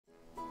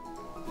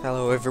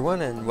Hello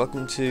everyone and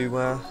welcome to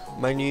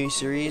my new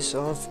series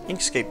of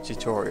Inkscape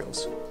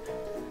tutorials.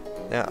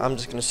 Now I'm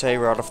just going to say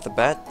right off the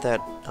bat that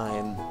I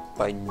am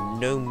by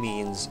no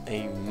means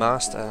a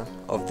master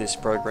of this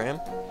program.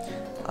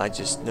 I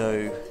just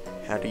know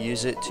how to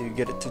use it to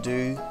get it to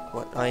do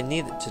what I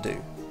need it to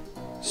do.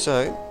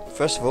 So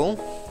first of all,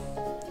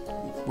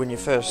 when you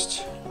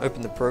first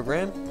open the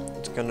program,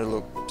 it's going to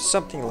look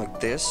something like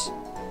this.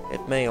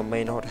 It may or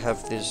may not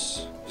have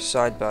this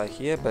sidebar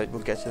here, but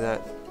we'll get to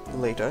that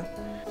later.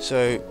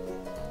 So,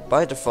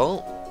 by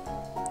default,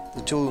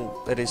 the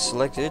tool that is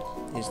selected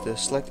is the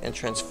Select and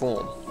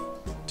Transform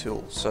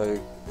tool.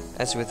 So,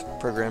 as with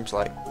programs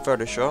like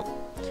Photoshop,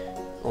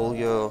 all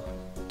your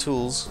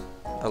tools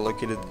are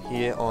located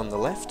here on the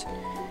left,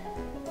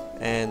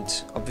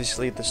 and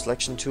obviously the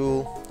selection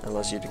tool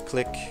allows you to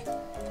click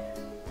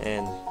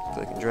and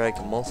drag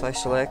to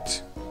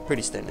multi-select.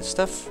 Pretty standard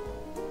stuff.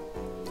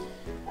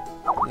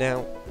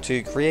 Now,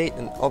 to create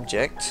an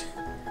object,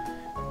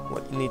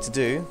 what you need to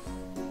do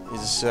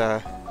is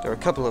there are a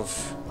couple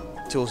of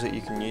tools that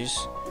you can use.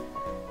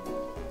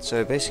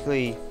 So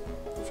basically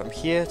from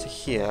here to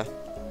here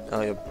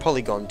are your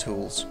polygon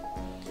tools.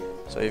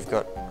 So you've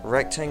got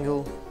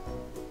rectangle,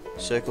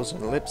 circles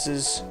and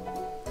ellipses,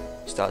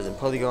 stars and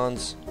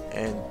polygons,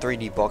 and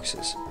 3D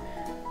boxes.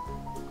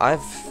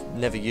 I've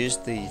never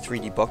used the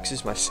 3D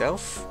boxes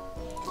myself,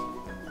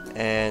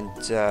 and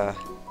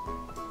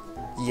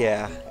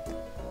yeah,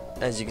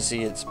 as you can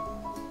see it's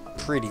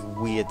pretty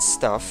weird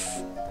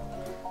stuff.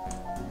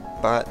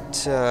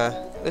 But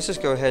let's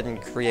just go ahead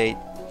and create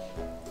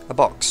a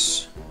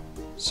box.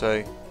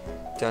 So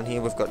down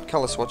here we've got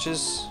color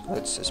swatches.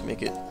 Let's just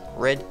make it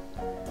red,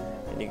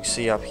 and you can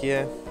see up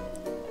here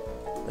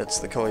that's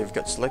the color you've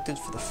got selected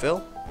for the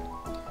fill,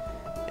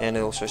 and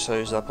it also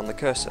shows up on the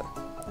cursor.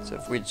 So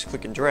if we just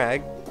click and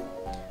drag,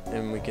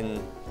 then we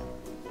can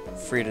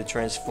free to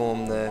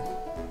transform the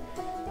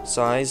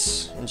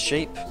size and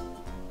shape.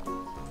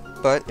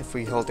 But if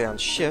we hold down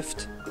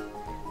Shift,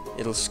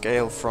 it'll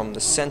scale from the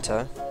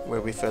center where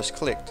we first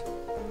clicked,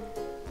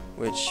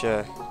 which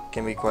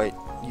can be quite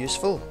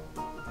useful.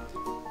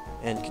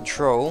 And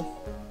Control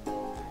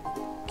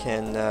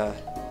can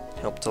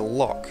help to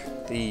lock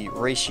the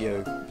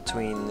ratio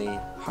between the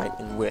height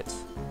and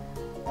width.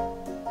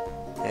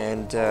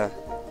 And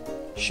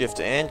Shift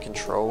and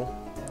Control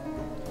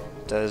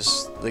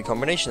does the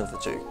combination of the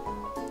two.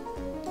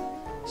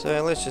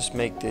 So let's just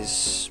make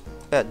this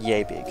about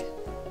yay big.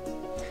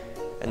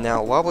 And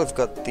now while we've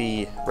got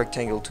the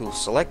rectangle tool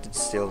selected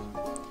still,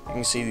 you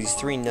can see these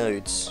three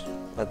nodes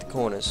at the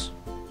corners.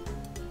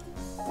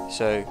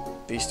 So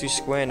these two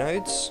square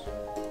nodes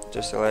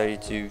just allow you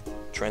to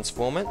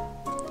transform it.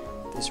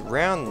 This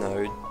round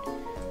node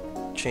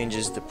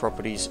changes the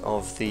properties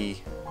of the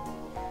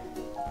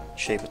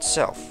shape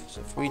itself.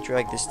 So if we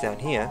drag this down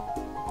here,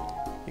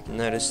 you can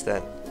notice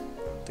that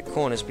the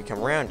corners become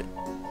rounded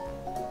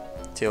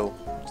till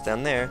it's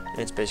down there and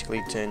it's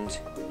basically turned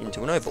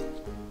into an oval.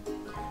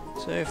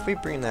 So if we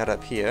bring that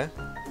up here,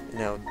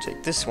 now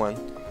take this one,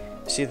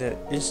 you see that it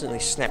instantly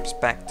snaps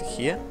back to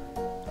here,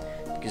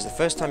 because the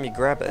first time you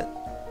grab it,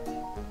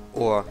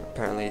 or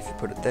apparently if you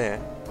put it there,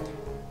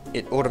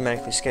 it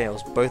automatically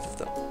scales both of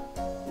them.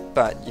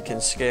 But you can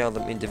scale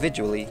them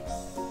individually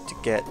to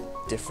get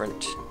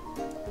different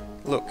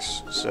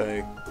looks.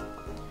 So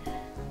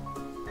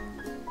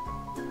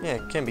yeah,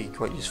 it can be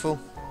quite useful.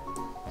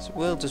 So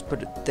we'll just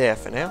put it there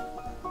for now.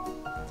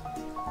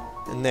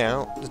 And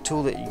now, the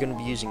tool that you're going to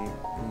be using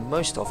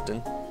most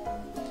often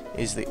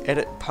is the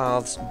Edit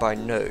Paths by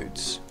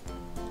Nodes.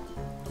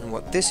 And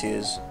what this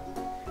is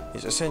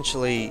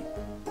essentially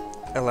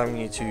allowing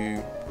you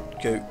to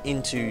go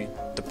into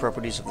the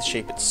properties of the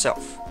shape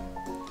itself.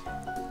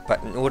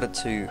 But in order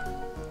to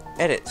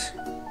edit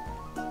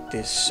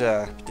this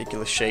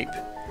particular shape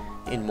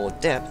in more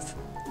depth,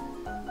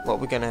 what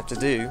we're going to have to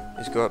do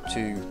is go up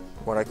to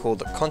what I call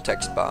the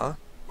context bar,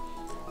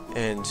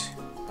 and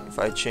if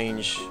I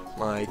change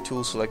my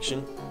tool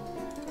selection,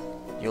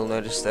 you'll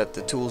notice that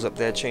the tools up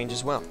there change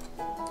as well.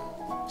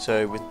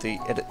 So with the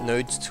Edit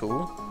Nodes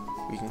tool,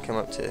 we can come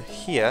up to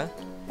here,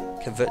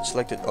 Convert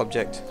Selected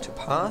Object to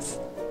Path,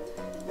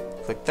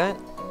 click that,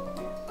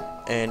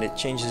 and it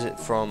changes it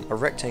from a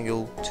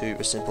rectangle to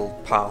a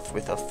simple path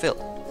with a fill.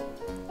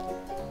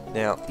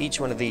 Now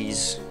each one of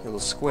these little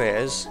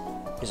squares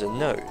is a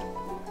node.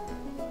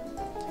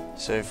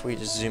 So if we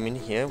just zoom in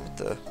here with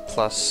the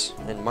plus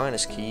and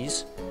minus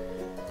keys,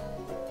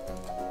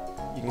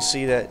 you can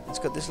see that it's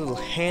got this little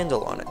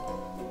handle on it.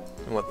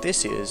 And what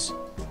this is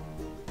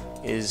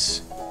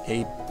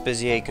a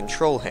Bezier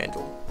control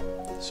handle.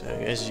 So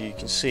as you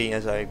can see,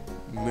 as I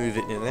move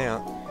it in and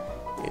out,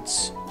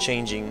 it's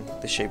changing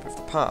the shape of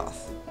the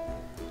path.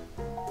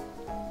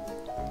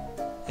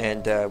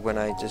 And when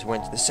I just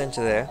went to the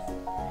center there,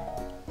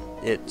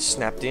 it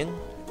snapped in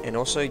and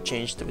also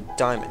changed to a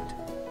diamond.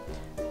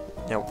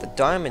 Now what the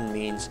diamond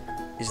means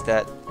is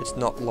that it's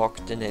not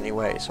locked in any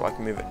way, so I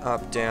can move it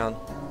up, down,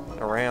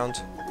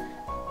 around,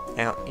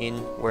 out, in,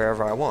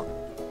 wherever I want.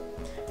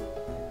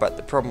 But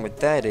the problem with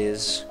that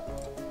is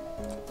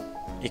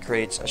it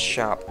creates a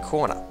sharp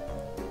corner,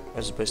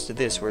 as opposed to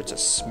this where it's a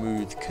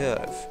smooth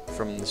curve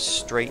from the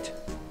straight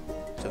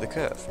to the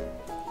curve.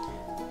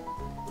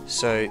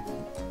 So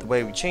the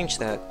way we change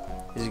that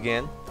is,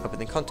 again, up in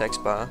the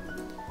context bar,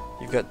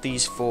 you've got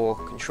these 4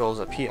 controls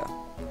up here.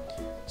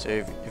 So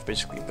you've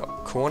basically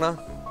got corner,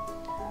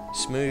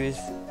 smooth,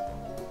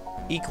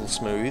 equal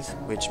smooth,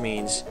 which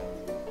means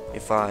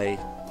if I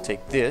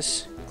take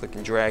this, click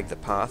and drag the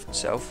path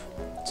itself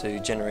to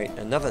generate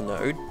another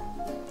node,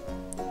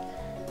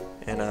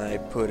 and I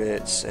put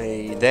it,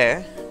 say,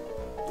 there,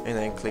 and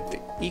then click the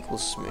equal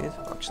smooth,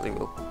 actually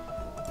we'll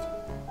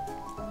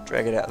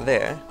drag it out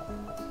there.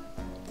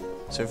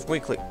 So if we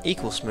click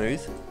equal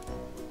smooth,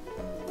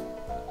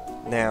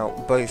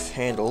 now both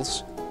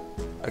handles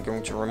are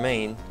going to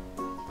remain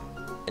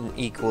an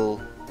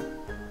equal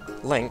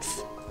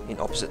length in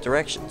opposite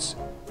directions,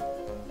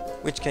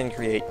 which can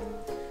create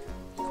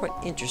quite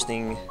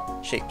interesting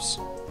shapes.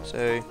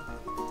 So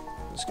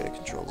let's go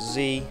Control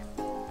Z,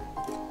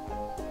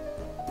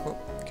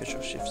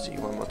 Control Shift Z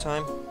one more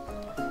time.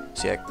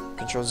 So yeah,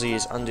 Control Z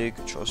is undo,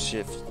 Control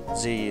Shift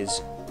Z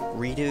is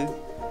redo,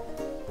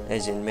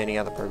 as in many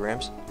other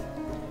programs.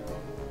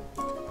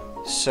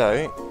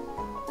 So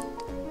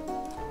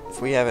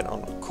if we have it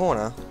on a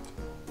corner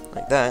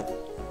like that,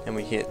 and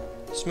we hit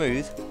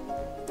smooth,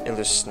 it'll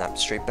just snap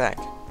straight back.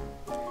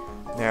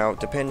 Now,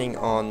 depending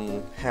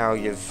on how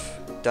you've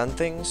done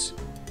things,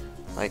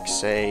 like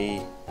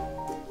say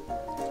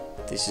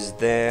this is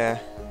there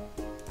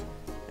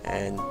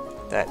and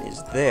that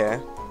is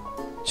there,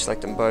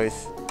 select them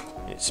both,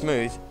 hit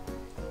smooth,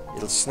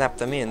 it'll snap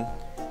them in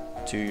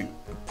to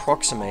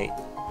approximate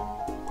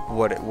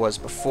what it was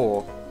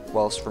before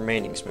whilst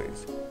remaining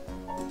smooth.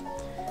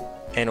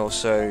 And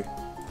also,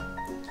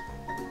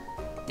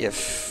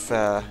 if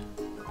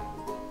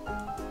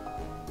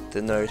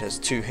the node has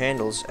 2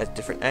 handles at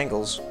different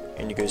angles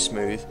and you go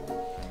smooth,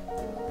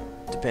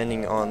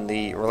 depending on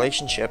the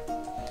relationship,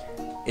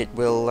 it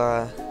will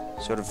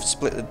sort of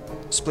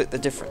split the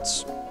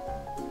difference.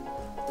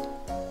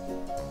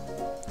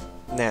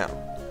 Now,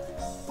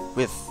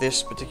 with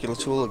this particular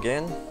tool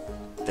again,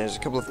 there's a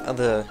couple of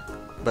other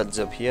buttons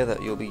up here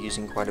that you'll be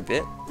using quite a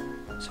bit.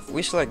 So if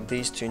we select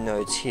these 2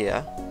 nodes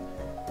here,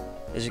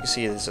 as you can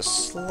see there's a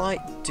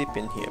slight dip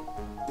in here,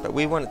 but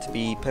we want it to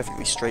be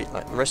perfectly straight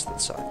like the rest of the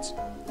sides.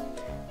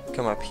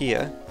 Come up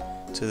here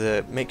to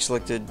the Make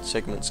Selected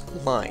Segments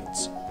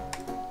Lines.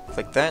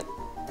 Click that,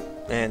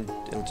 and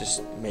it'll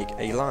just make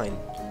a line.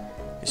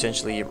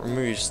 Essentially, it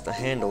removes the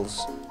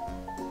handles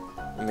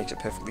and makes it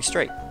perfectly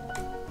straight.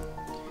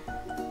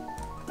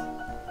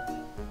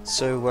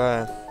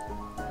 So,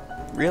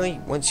 really,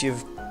 once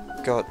you've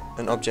got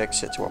an object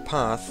set to a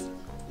path,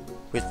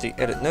 with the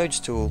Edit Nodes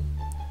tool,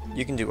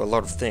 you can do a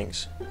lot of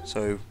things.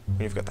 So,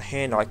 when you've got the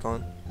hand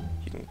icon,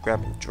 you can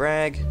grab and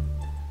drag,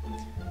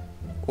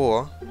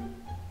 or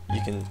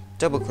you can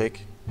double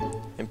click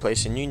and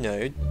place a new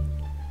node,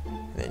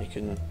 and then you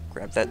can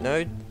grab that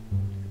node,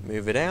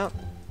 move it out.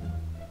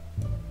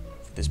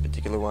 For this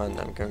particular one,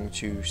 I'm going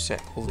to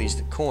set all these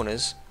to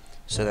corners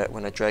so that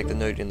when I drag the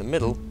node in the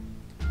middle,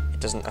 it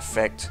doesn't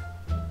affect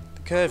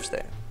the curves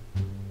there.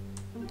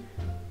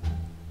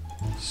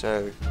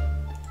 So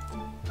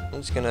I'm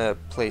just going to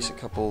place a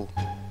couple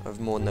of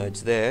more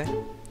nodes there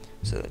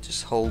so that it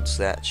just holds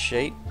that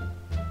shape.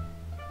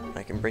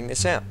 I can bring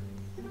this out,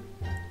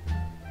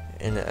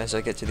 and as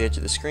I get to the edge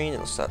of the screen,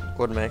 it'll start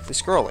automatically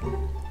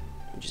scrolling,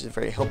 which is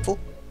very helpful.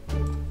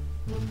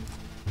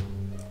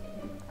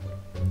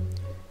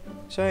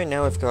 So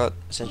now we've got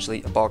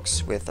essentially a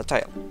box with a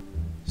tail.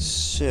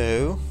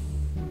 So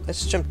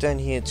let's jump down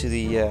here to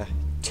the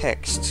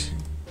text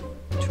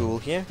tool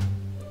here,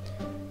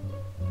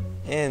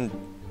 and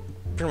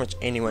pretty much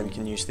anyone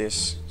can use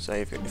this. So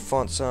you've got your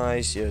font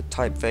size, your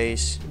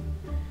typeface,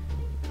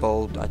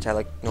 bold,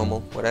 italic,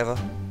 normal, whatever.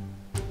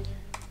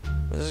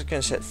 We're just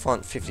going to set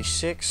font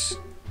 56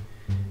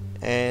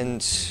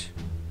 and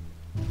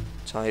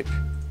type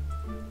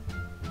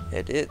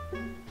edit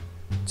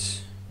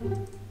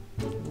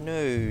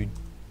node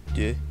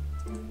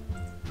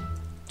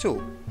tool.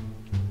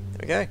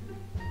 There we go.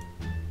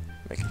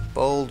 Make it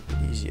bold,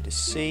 easier to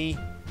see.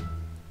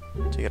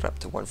 Take it up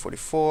to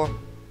 144.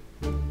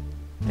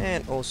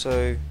 And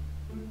also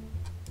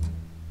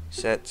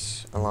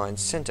set align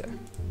center.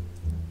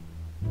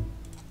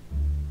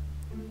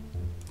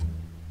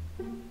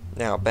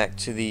 Now back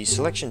to the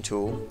selection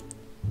tool,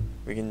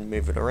 we can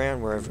move it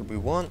around wherever we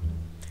want.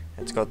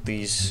 It's got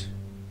these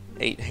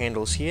 8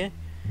 handles here,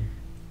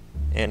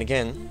 and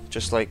again,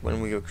 just like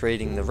when we were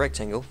creating the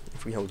rectangle,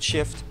 if we hold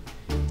shift,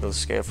 it'll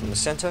scale from the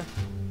center.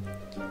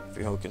 If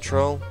we hold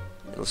control,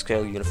 it'll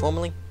scale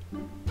uniformly.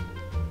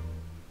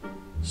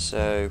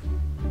 So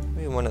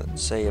we want to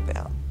say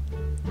about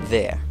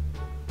there.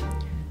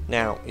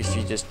 Now if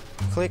you just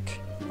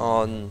click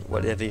on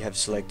whatever you have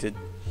selected,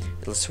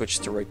 it'll switch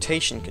to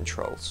rotation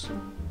controls.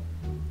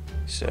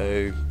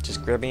 So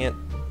just grabbing it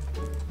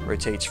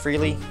rotates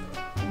freely,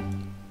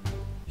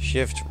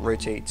 shift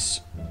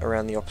rotates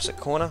around the opposite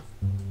corner,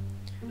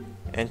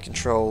 and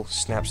control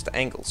snaps the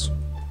angles.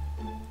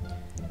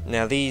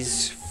 Now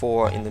these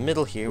four in the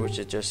middle here, which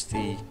are just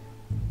the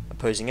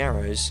opposing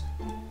arrows,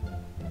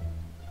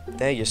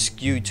 they're your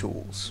skew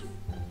tools,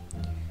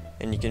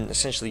 and you can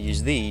essentially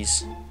use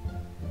these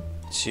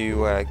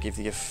to give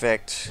the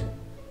effect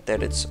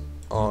that it's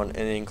on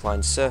an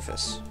inclined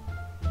surface,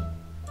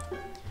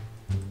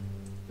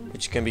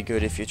 which can be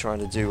good if you're trying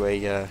to do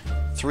a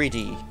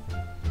 3D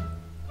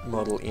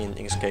model in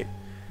Inkscape.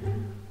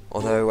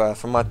 Although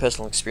from my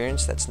personal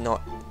experience that's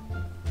not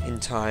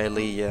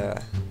entirely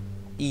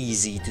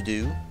easy to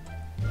do.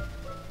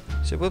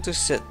 So we'll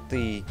just set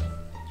the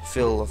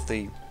fill of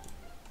the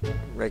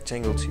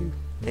rectangle to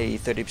a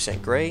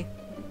 30% grey,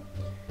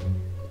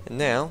 and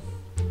now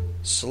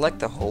select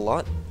the whole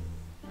lot.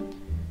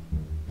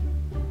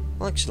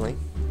 Well, actually,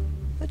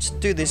 let's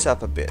do this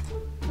up a bit.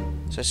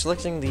 So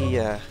selecting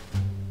the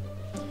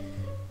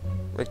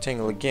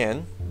rectangle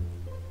again,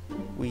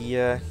 we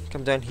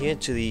come down here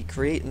to the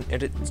Create and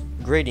Edit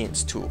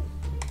Gradients tool,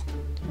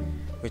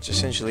 which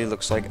essentially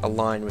looks like a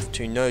line with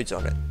two nodes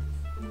on it.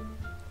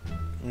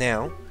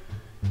 Now,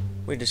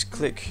 we just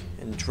click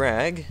and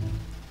drag.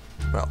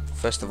 Well,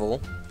 first of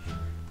all,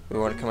 we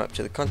want to come up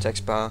to the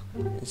context bar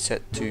and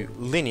set to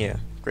Linear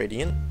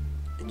Gradient.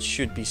 It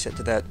should be set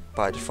to that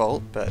by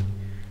default, but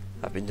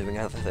I've been doing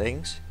other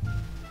things.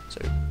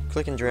 So,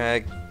 click and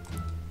drag,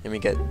 and we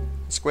get a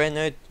square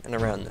node and a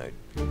round node.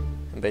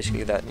 And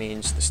basically that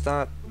means the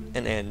start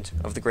and end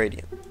of the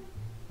gradient.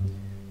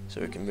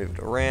 So we can move it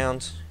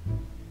around,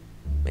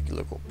 make it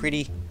look all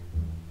pretty.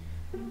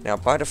 Now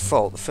by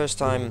default, the first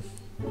time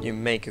you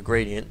make a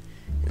gradient,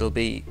 it'll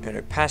be an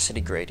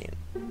opacity gradient.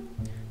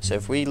 So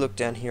if we look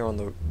down here on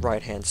the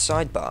right hand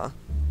sidebar,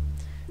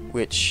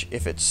 which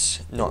if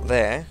it's not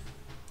there,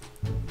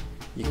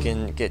 you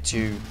can get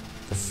to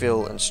the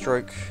fill and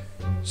stroke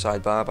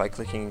sidebar by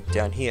clicking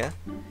down here.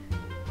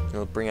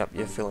 It'll bring up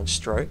your fill and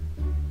stroke.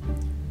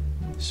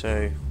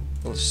 So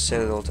we'll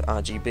set it all to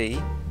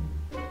RGB.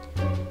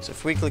 So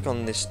if we click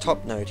on this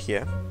top node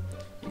here,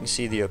 you can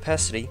see the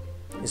opacity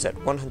is at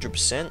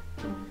 100%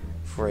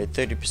 for a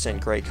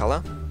 30% grey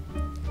color,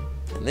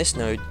 and this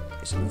node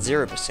is at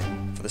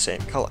 0% for the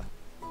same color.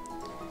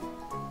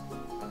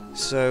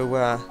 So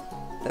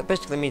that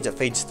basically means it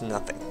fades to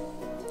nothing.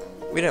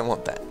 We don't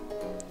want that.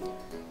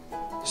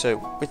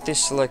 So with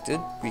this selected,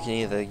 we can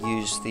either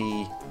use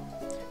the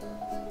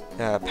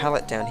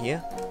palette down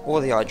here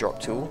or the eyedrop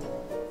tool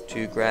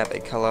to grab a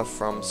color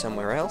from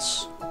somewhere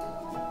else.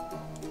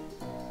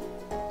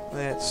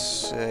 Let's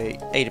say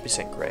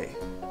 80% grey,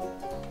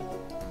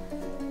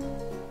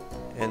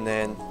 and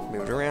then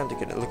move it around to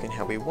get it looking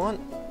how we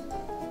want.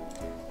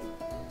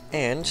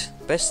 And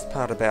the best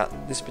part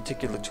about this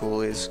particular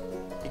tool is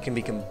it can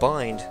be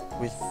combined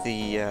with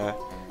the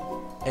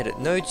Edit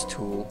Nodes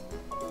tool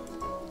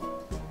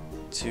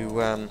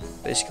to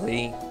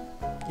basically,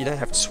 you don't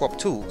have to swap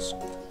tools.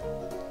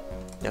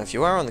 Now if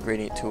you are on the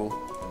gradient tool,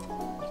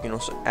 you can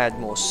also add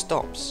more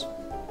stops.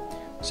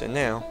 So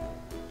now,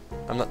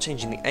 I'm not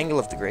changing the angle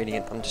of the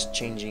gradient, I'm just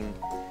changing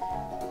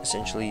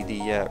essentially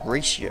the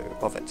ratio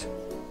of it.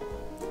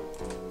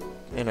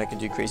 And I can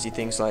do crazy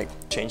things like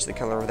change the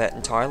color of that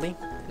entirely,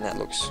 and that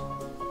looks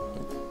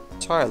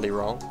entirely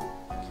wrong.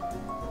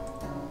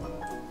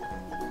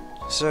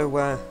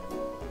 So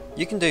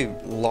you can do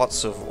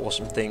lots of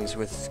awesome things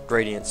with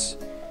gradients.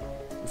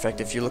 In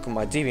fact, if you look at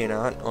my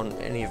DeviantArt on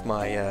any of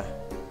my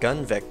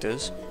gun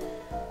vectors,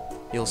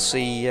 you'll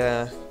see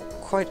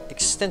quite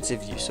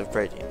extensive use of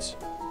gradients.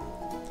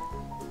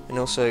 And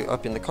also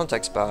up in the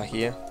context bar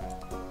here,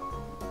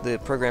 the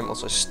program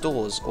also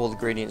stores all the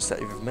gradients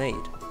that you've made,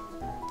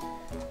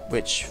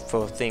 which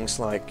for things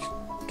like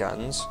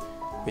guns,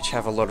 which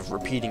have a lot of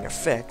repeating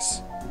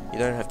effects, you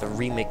don't have to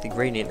remake the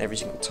gradient every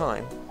single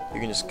time. You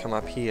can just come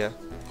up here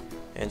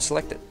and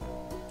select it.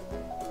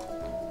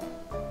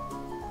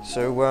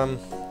 So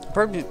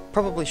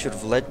probably should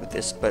have led with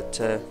this, but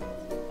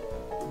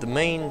the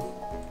main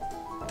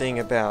thing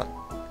about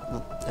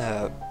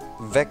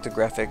vector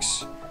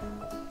graphics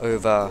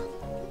over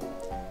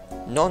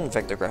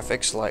non-vector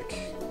graphics like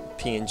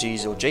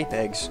PNGs or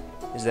JPEGs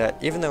is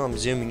that even though I'm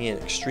zooming in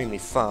extremely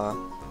far,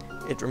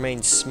 it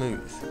remains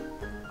smooth.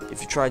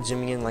 If you tried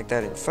zooming in like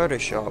that in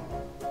Photoshop,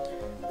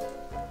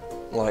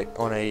 like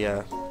on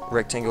a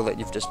rectangle that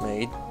you've just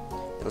made,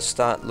 it'll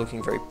start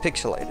looking very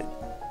pixelated.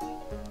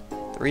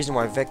 The reason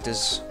why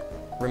vectors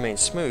remain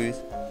smooth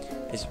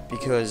is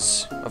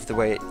because of the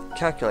way it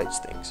calculates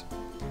things.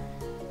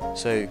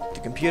 So the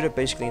computer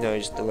basically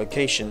knows the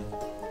location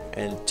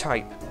and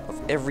type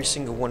of every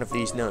single one of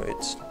these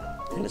nodes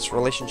and its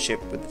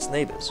relationship with its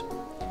neighbors,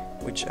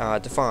 which are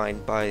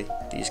defined by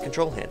these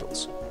control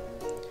handles.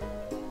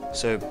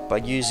 So by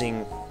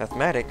using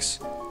mathematics,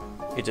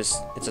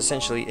 it's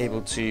essentially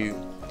able to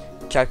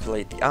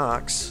calculate the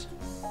arcs,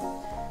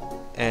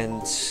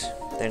 and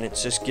then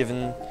it's just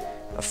given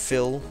a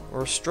fill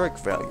or a stroke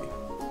value.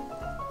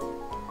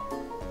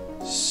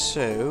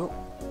 So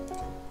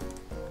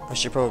I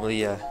should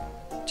probably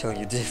tell you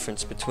the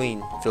difference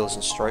between fills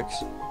and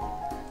strokes.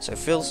 So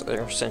fills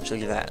are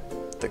essentially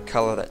the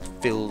color that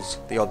fills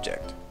the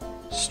object.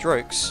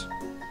 Strokes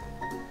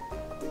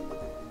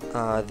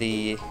are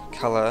the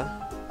color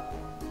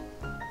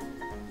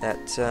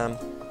that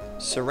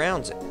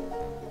surrounds it.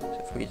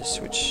 So if we just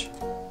switch,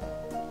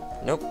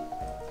 nope.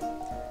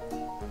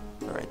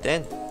 Alright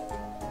then,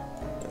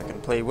 not going to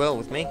play well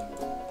with me.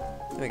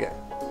 There we go.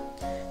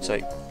 So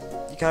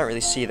you can't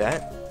really see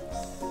that.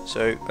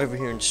 So over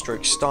here in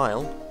stroke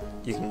style,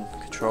 you can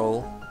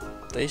control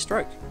the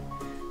stroke.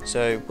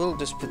 So we'll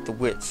just put the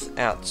width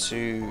out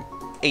to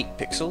 8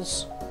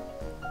 pixels.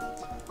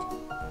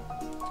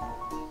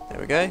 There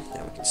we go,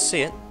 now we can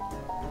see it.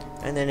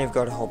 And then you've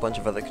got a whole bunch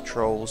of other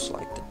controls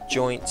like the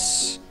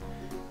joints,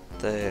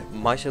 the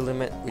miter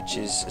limit, which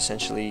is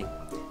essentially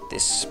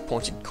this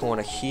pointed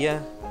corner here.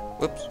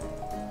 Whoops.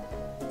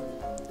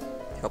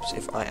 Helps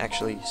if I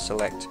actually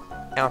select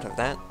out of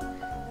that.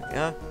 There we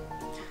are.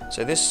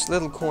 So this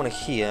little corner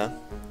here,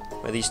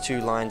 where these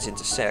two lines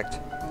intersect,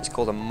 is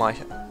called a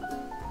miter.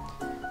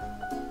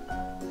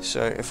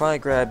 So if I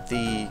grab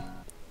the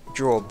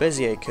Draw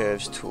Bezier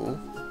Curves tool,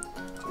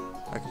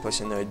 I can place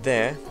a node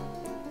there,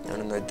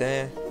 and a node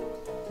there,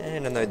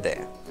 and a node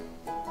there.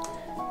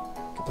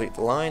 Complete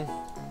the line,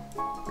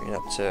 bring it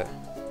up to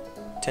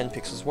 10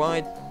 pixels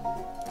wide.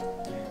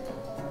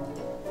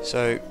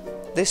 So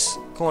this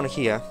corner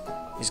here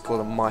is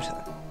called a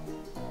miter.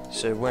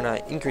 So when I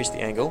increase the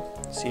angle,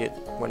 see it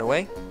went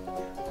away.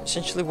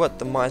 Essentially what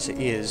the miter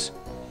is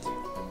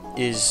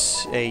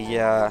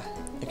a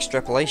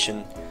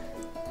extrapolation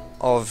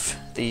of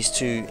these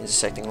two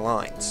intersecting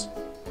lines.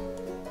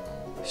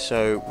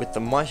 So with the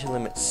miter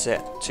limit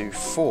set to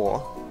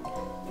 4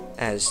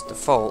 as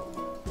default,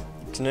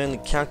 you can only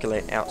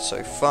calculate out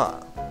so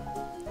far,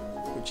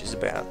 which is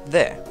about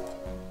there.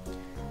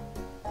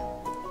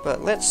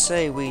 But let's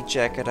say we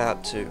jack it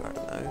out to, I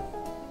don't know,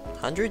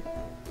 100?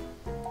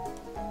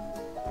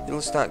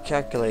 It'll start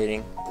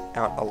calculating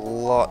out a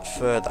lot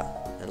further,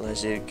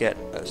 unless you get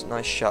a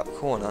nice sharp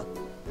corner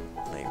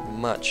on a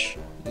much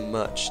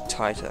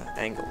tighter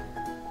angle.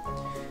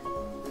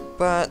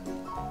 But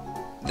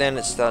then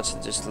it starts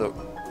to just look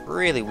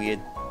really weird,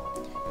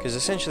 because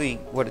essentially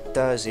what it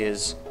does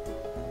is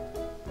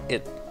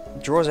it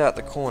draws out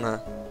the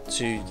corner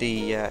to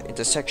the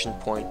intersection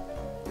point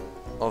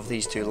of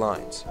these two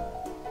lines,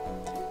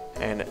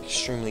 and at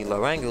extremely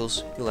low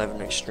angles you'll have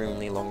an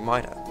extremely long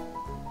miter.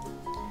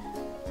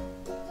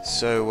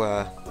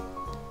 So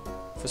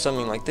for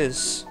something like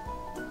this,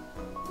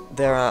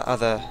 there are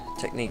other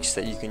techniques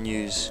that you can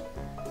use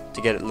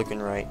to get it looking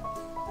right,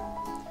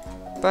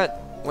 but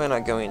we're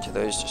not going into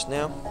those just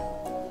now.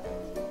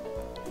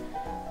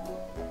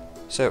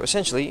 So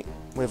essentially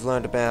we've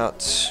learned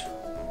about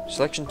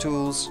selection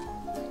tools,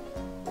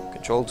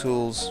 control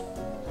tools,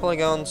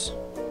 polygons,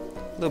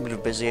 a little bit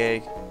of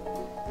Bezier,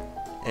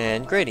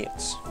 and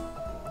gradients.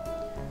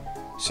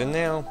 So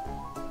now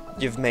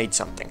you've made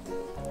something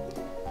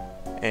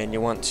and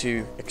you want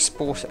to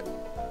export it.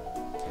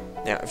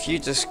 Now if you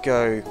just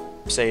go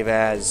save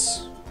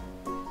as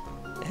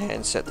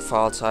and set the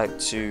file type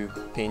to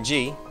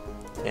PNG,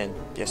 and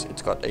yes,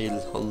 it's got a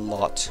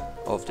lot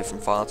of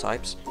different file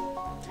types.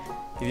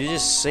 If you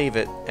just save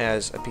it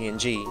as a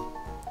PNG,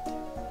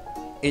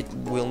 it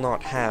will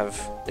not have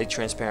a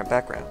transparent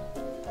background,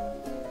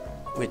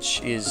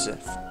 which is,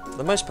 for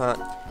the most part,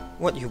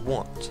 what you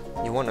want.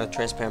 You want a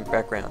transparent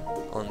background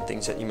on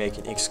things that you make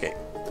in Inkscape.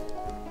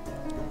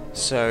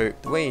 So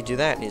the way you do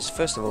that is,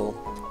 first of all,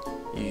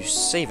 you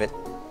save it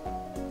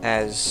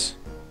as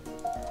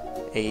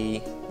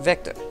a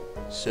vector.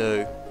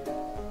 So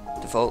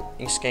default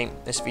Inkscape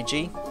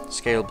SVG,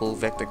 scalable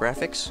vector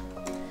graphics,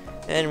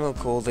 and we'll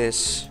call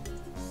this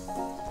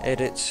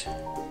edit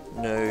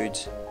node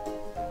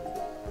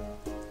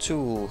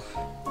tool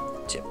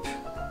tip.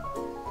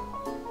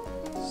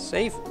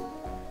 Save.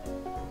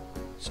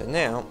 So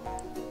now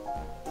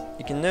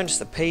you can notice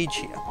the page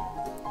here.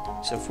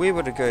 So if we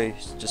were to go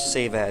just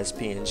save as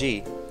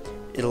PNG,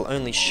 it'll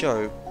only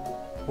show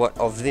what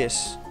of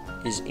this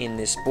is in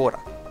this border.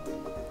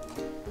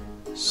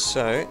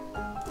 So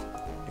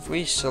if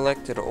we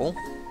select it all,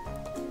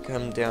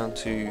 come down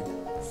to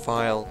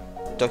File,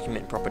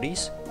 Document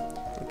Properties,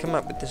 we'll come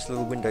up with this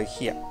little window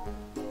here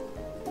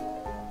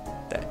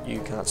that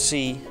you can't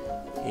see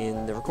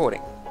in the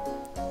recording.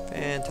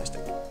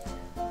 Fantastic.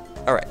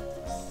 Alright,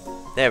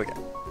 there we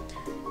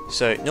go.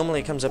 So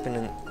normally it comes up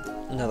in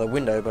another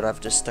window, but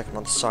I've just stuck it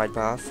on the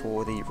sidebar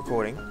for the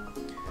recording.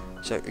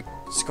 So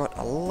it's got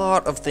a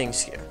lot of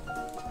things here.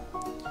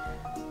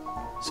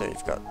 So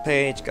you've got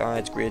page,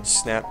 guides, grids,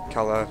 snap,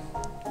 color,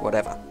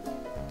 whatever.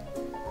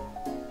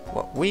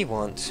 What we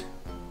want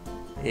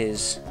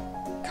is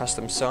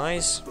custom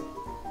size,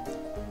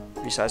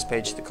 resize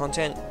page to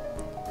content,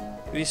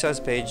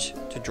 resize page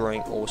to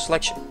drawing or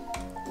selection.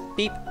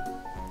 Beep.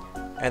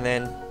 And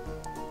then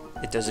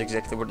it does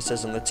exactly what it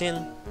says on the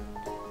tin.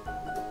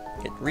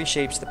 It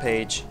reshapes the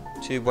page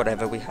to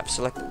whatever we have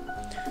selected.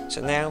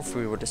 So now if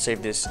we were to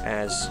save this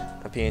as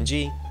a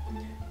PNG,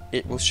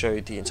 it will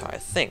show the entire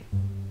thing.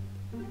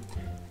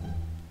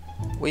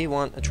 We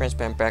want a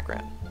transparent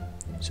background,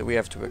 so we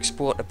have to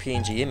export a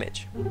PNG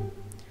image.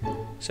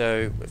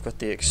 So we've got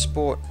the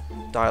export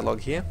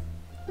dialog here.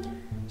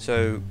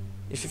 So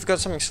if you've got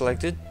something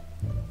selected,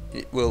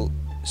 it will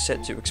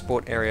set to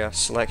export area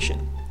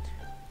selection.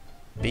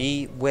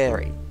 Be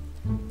wary.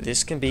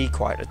 This can be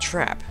quite a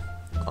trap.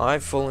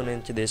 I've fallen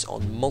into this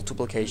on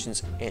multiple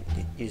occasions and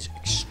it is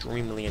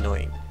extremely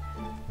annoying.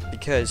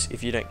 Because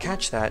if you don't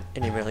catch that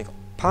and you've only got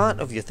part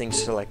of your thing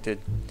selected,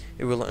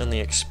 it will only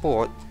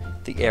export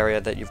the area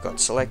that you've got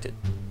selected.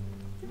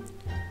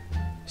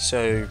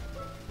 So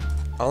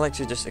I like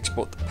to just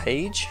export the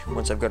page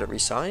once I've got it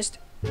resized.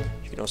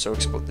 You can also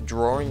export the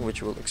drawing,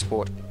 which will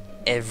export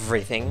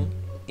everything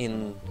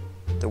in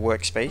the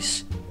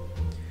workspace,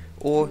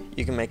 or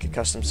you can make a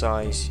custom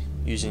size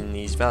using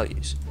these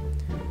values.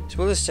 So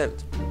we'll just set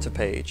it to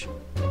page.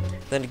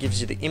 Then it gives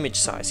you the image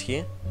size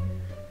here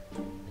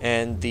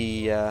and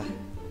the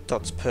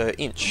dots per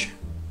inch.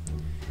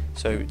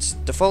 So its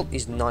default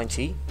is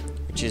 90,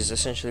 which is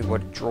essentially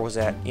what it draws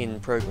at in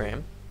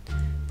program,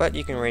 but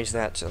you can raise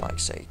that to, like,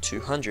 say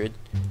 200,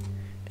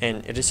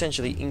 and it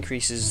essentially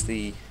increases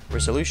the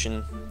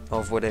resolution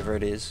of whatever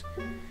it is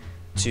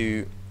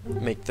to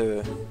make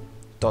the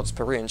dots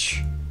per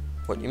inch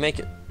what you make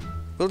it.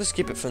 We'll just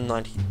keep it for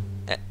 90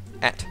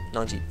 at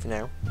 90 for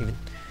now, even.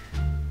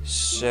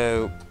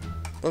 So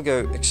we'll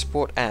go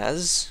export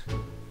as,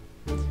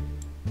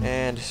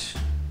 and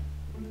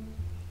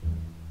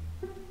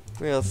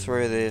we'll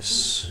throw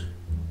this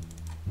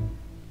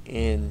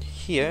in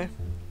here,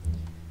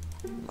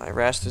 my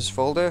rasters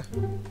folder,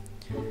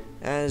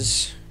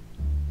 as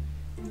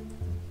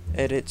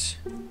edit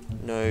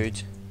node,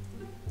 see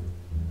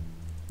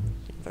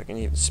if I can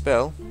even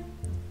spell,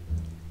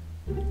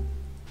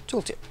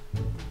 tooltip.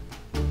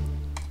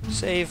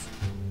 Save,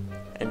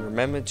 and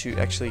remember to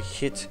actually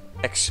hit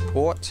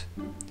export,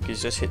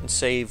 because just hitting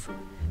save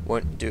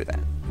won't do that.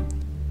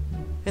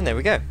 And there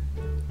we go.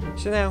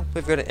 So now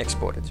we've got it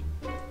exported.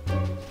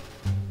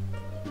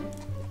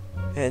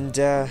 And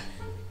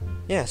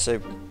yeah, so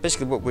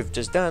basically what we've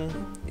just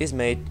done is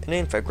made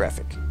an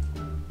infographic.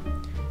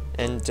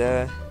 And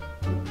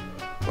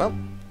well,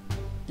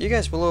 you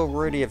guys will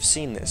already have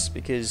seen this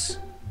because,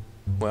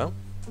 well,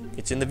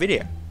 it's in the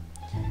video.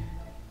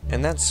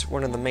 And that's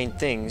one of the main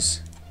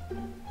things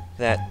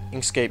that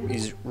Inkscape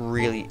is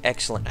really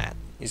excellent at,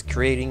 is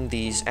creating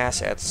these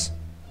assets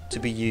to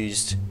be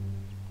used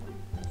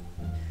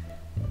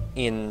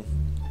in,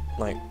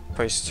 like,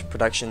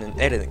 post-production and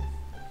editing.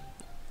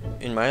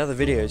 In my other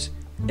videos,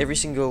 every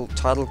single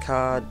title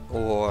card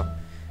or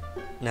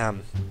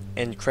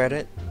end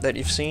credit that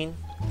you've seen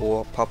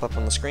or pop up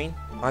on the screen,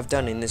 I've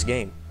done in this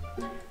game.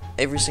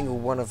 Every single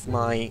one of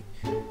my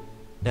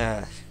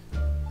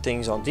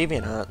things on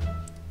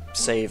DeviantArt,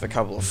 save a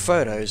couple of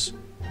photos,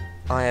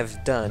 I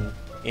have done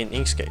in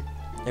Inkscape.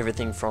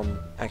 Everything from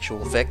actual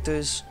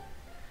vectors,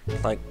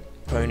 like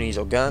ponies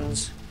or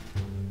guns,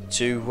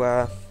 to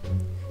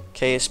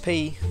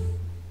KSP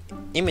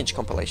image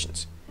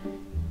compilations.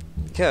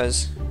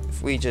 Because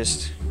if we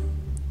just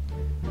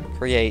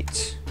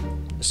create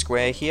a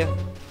square here,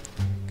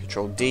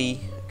 Control D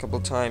a couple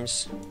of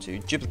times to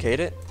duplicate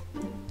it,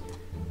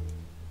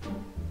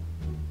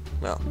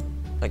 well,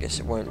 I guess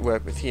it won't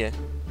work with here,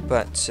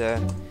 but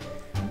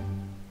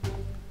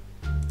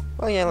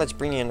well, yeah, let's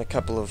bring in a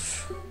couple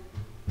of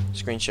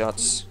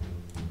screenshots.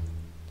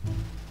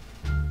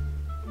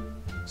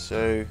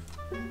 So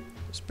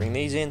let's bring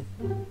these in.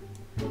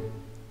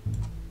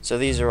 So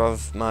these are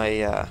of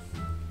my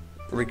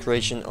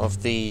recreation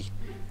of the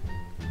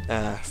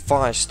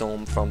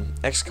firestorm from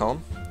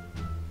XCOM.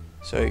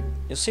 So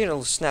you'll see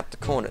it'll snap the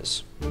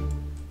corners.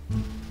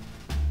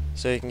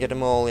 So you can get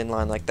them all in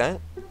line like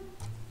that.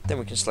 Then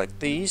we can select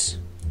these.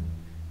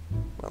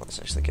 Well, let's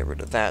actually get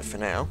rid of that for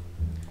now.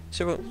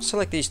 So we'll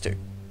select these two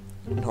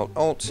and hold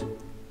Alt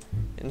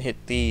and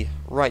hit the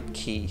right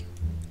key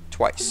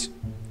twice.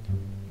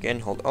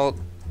 Again, hold Alt,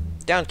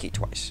 down key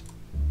twice.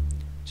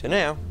 So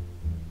now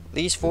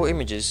these four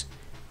images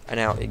are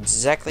now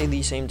exactly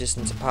the same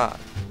distance apart.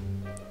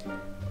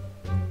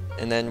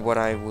 And then what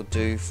I would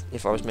do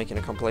if I was making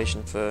a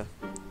compilation for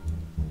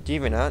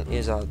DeviantArt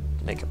is I'll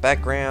make a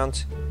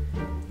background,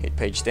 hit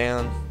page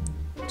down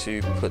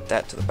to put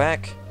that to the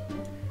back,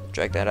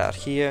 drag that out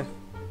here,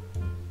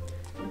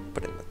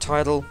 put in the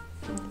title,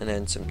 and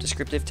then some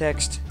descriptive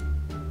text,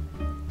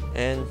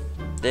 and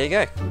there you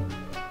go.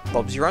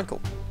 Bob's your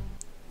uncle.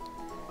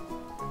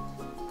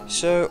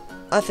 So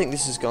I think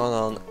this has gone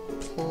on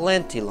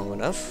plenty long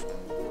enough.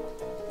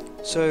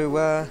 So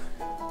I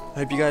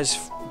hope you guys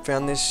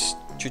found this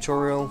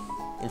tutorial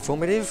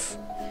informative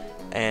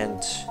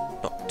and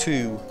not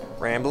too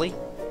rambly.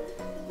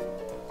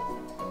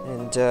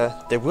 And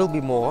there will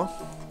be more,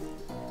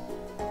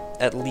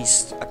 at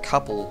least a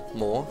couple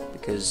more,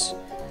 because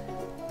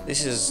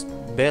this is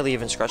barely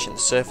even scratching the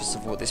surface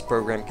of what this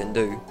program can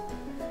do.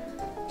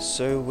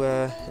 So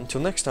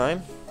until next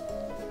time,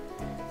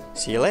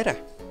 see you later.